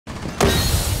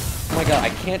my god, I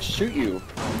can't shoot you.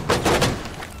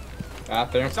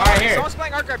 Bathroom. Right here. Someone's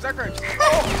playing archives. I don't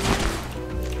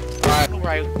know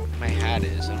where my hat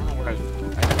is. I don't know where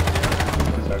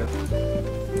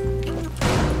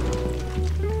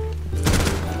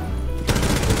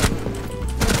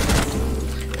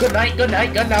Good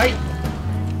night.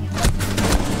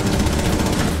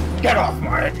 Get off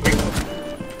my head.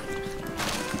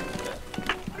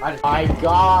 My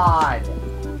god.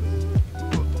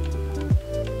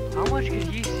 How much could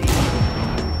he see?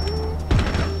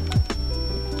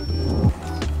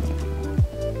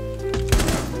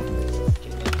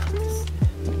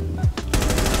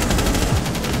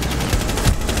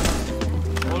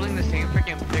 Holding the same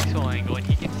freaking pixel angle and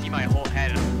he can see my whole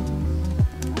head.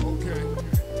 Okay.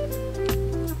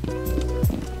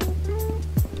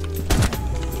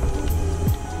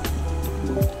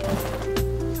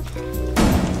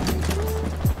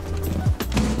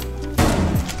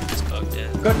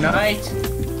 Good night.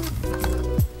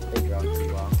 They dropped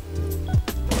pretty well.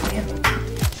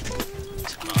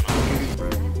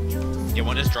 Yeah,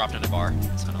 one just dropped in a bar.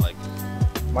 It's kind of like.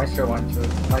 Maestro 1, 2.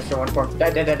 Maestro 1, 4.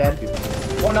 Dead.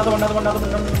 Oh, another one.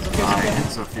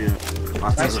 It's a few.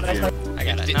 Last Nice. I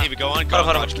got it. Did we go on?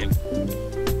 Hold on. Kick.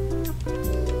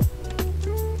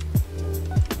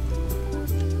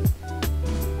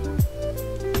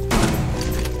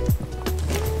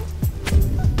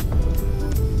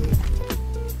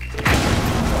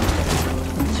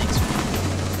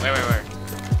 Where?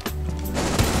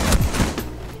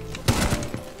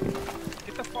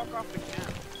 Get the fuck off the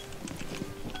cam.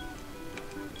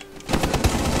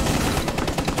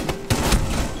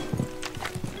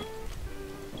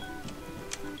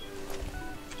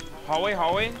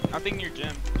 Hallway. I think near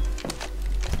gym.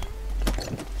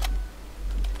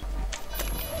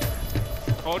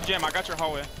 Hold gym. I got your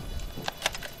hallway.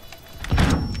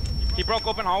 He broke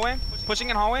open hallway. Pushing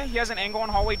in hallway. He has an angle on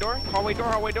hallway door. Hallway door.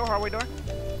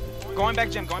 Going back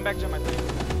gym, I think.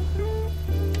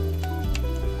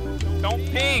 Don't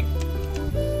ping!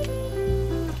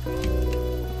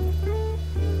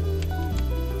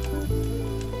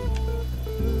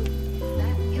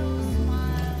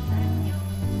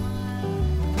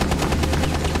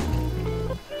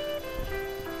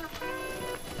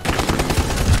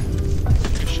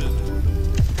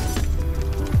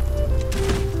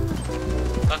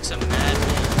 Fuck's a madman.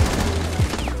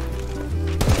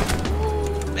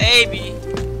 Baby!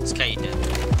 This guy dead.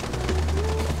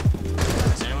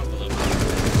 Is anyone below me?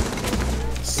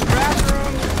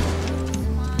 Bathroom!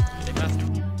 Are they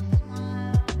bathroom?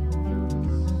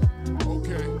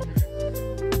 Okay.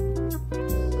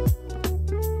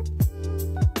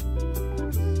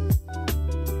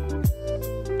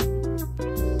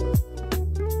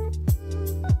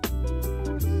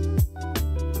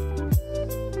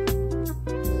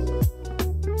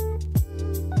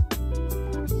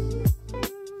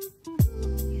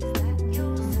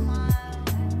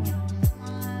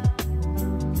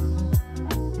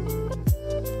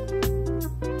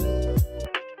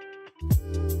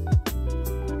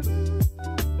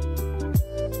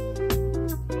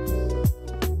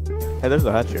 Hey, there's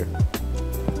a hatch here.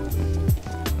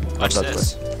 Watch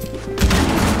this.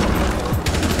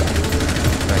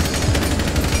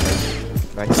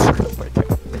 Nice. Right there.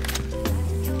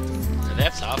 Are they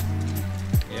up top?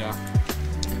 Yeah.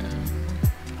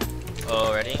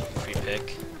 Oh, ready? Free pick.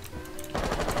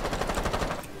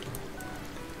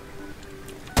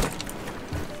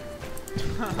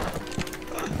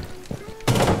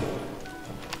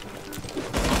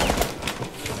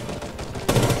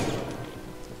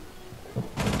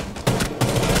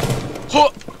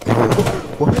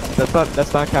 What?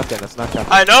 That's not captain. That's not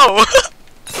captain. I know!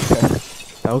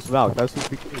 That was Valk. That was supposed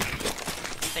to be clean.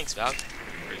 Thanks, Valk,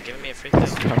 for giving me a free thing.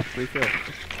 Free kill.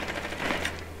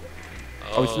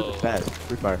 Oh, he's doing the best.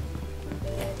 Free fire.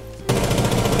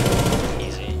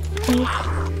 Easy.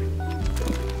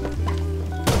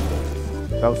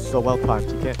 That was so well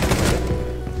timed. He can't.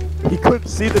 He couldn't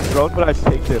see the drone, but I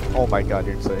faked him. Oh my god,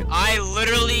 you're insane. I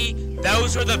literally,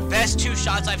 those were the best 2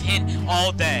 shots I've hit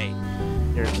all day.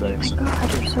 You're insane. Oh my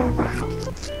god, you're so wrong.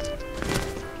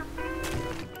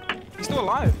 He's still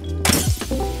alive.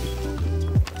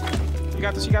 You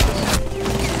got this.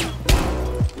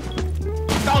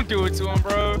 Don't do it to him,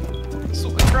 bro.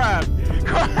 Crab.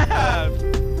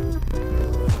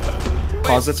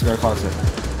 Closet's go closet.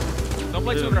 Don't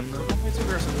play too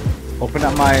aggressive. Open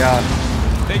up my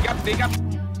They got.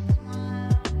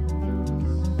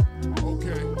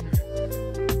 Okay.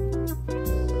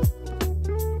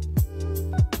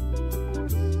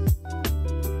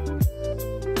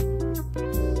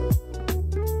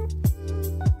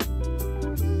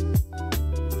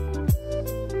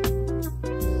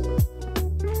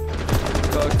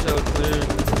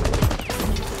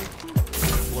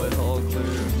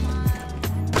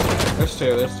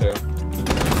 two, there's two.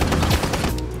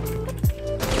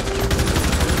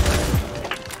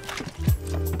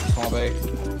 Small bake.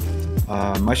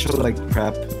 My show like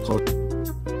prep close.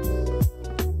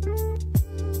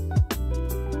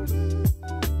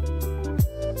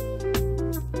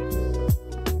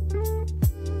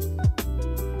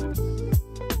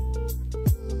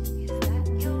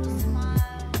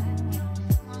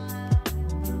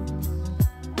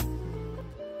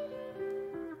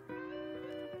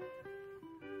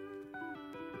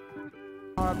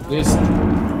 This.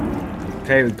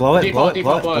 Okay, blow it, blow it,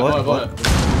 blow it, blow it, blow it.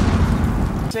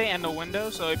 And the window,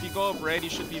 so if you go up red, you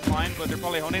should be fine, but they're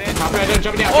probably holding it. Top red,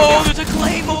 jump down. Oh, there's a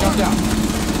claymore! Jump down.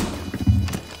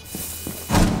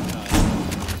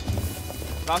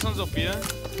 Last one's Sophia.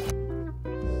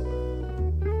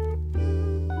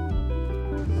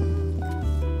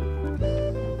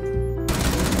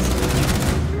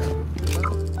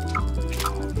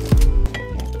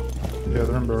 Yeah,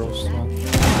 they're in barrels still.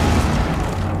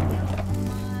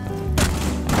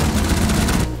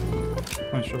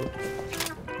 Nice shot.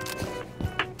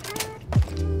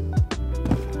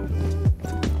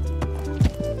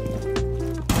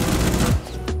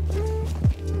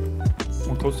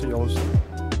 One close to yellows.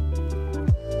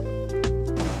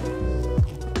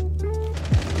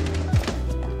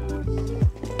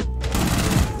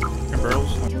 In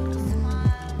barrels.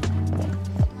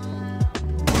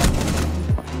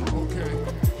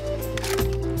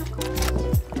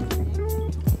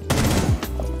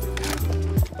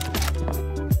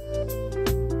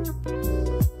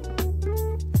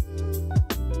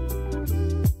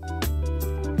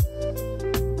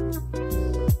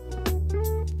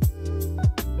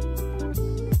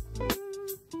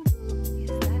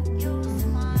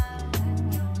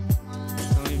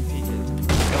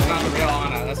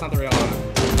 That's not the real Ana.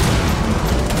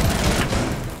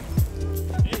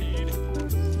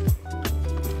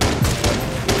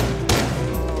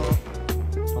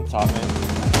 On top, man.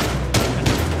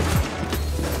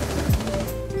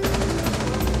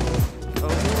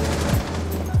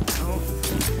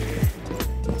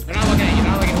 They're not looking at you,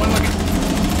 they're not looking. One looking.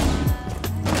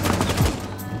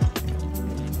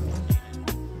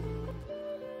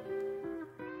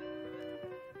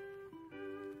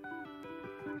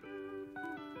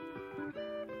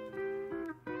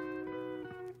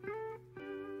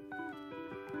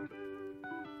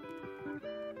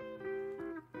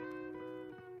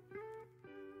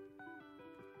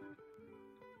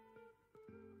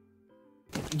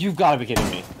 You've got to be kidding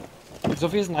me.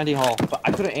 Sophia's 90 hull, but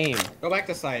I couldn't aim. Go back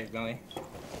to site, Billy.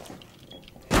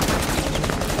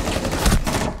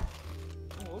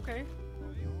 Oh, okay.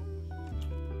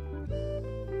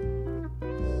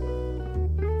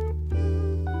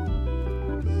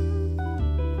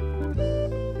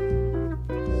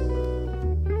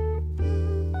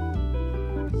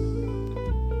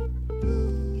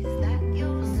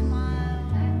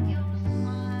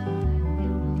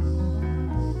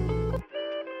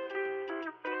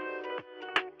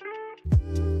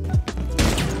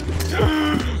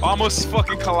 Almost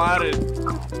fucking collided.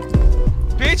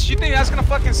 Bitch, you think that's gonna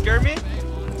fucking scare me?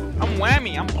 I'm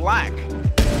whammy, I'm black.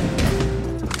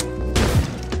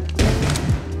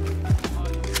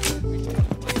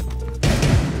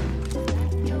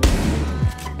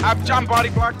 I'm body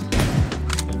blocked.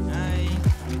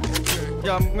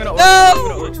 Yeah, I'm gonna.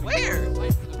 No! Where?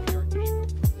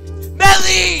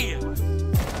 Melly!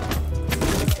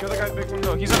 Kill the guy big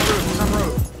window. He's on the roof, he's on the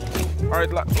roof.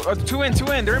 Alright, two in,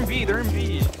 they're in B, they're in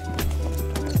B.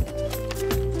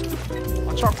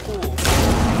 On chalk pool.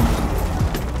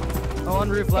 Oh, on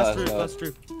roof, last roof, last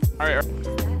roof. Alright.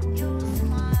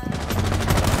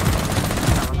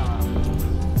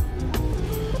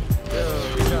 Yo,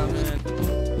 good job, man.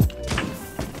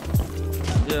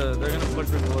 Yeah, they're gonna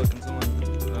flicker the look and someone,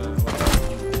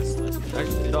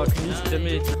 actually, dog, can you stim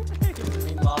me? Yeah,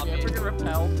 freaking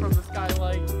repel from the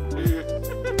skylight.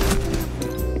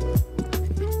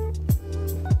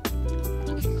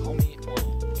 You can call me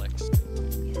Orlex.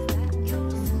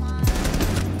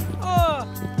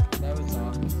 That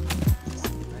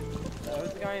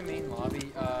was the guy in main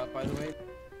lobby, by the way.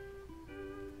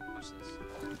 Watch this.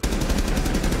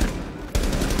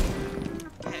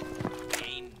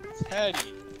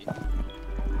 Teddy.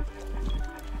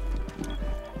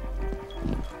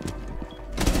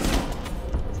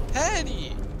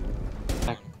 Teddy.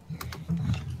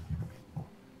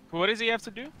 What does he have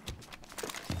to do?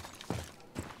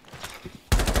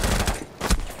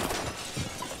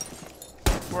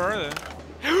 Where are they?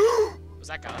 Was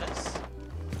that Goddess?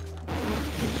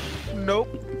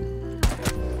 Nope.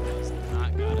 That was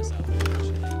not Goddess out there.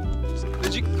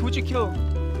 Who'd you kill?